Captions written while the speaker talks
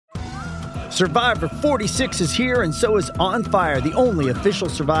Survivor 46 is here, and so is On Fire, the only official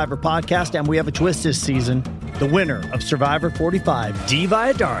Survivor podcast, and we have a twist this season. The winner of Survivor 45, Dee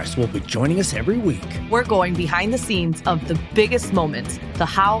Valladares, will be joining us every week. We're going behind the scenes of the biggest moments, the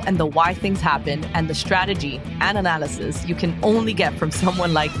how and the why things happen, and the strategy and analysis you can only get from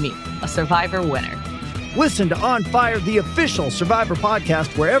someone like me, a Survivor winner. Listen to On Fire, the official Survivor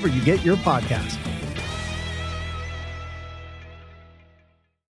podcast, wherever you get your podcast.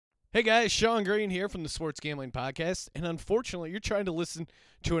 Hey guys, Sean Green here from the Sports Gambling Podcast, and unfortunately, you're trying to listen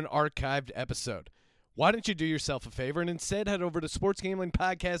to an archived episode. Why don't you do yourself a favor and instead head over to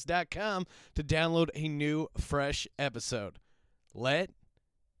sportsgamblingpodcast.com to download a new, fresh episode. Let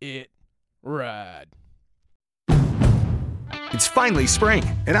it ride. It's finally spring,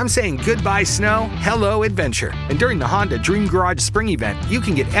 and I'm saying goodbye snow, hello adventure. And during the Honda Dream Garage Spring Event, you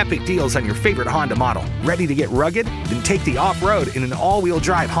can get epic deals on your favorite Honda model. Ready to get rugged? Then take the off-road in an all-wheel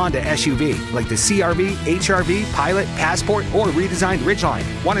drive Honda SUV, like the CR-V, HR-V, Pilot, Passport, or redesigned Ridgeline.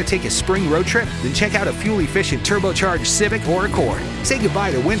 Want to take a spring road trip? Then check out a fuel-efficient turbocharged Civic or Accord. Say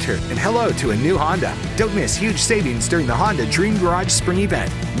goodbye to winter and hello to a new Honda. Don't miss huge savings during the Honda Dream Garage Spring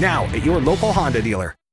Event, now at your local Honda dealer.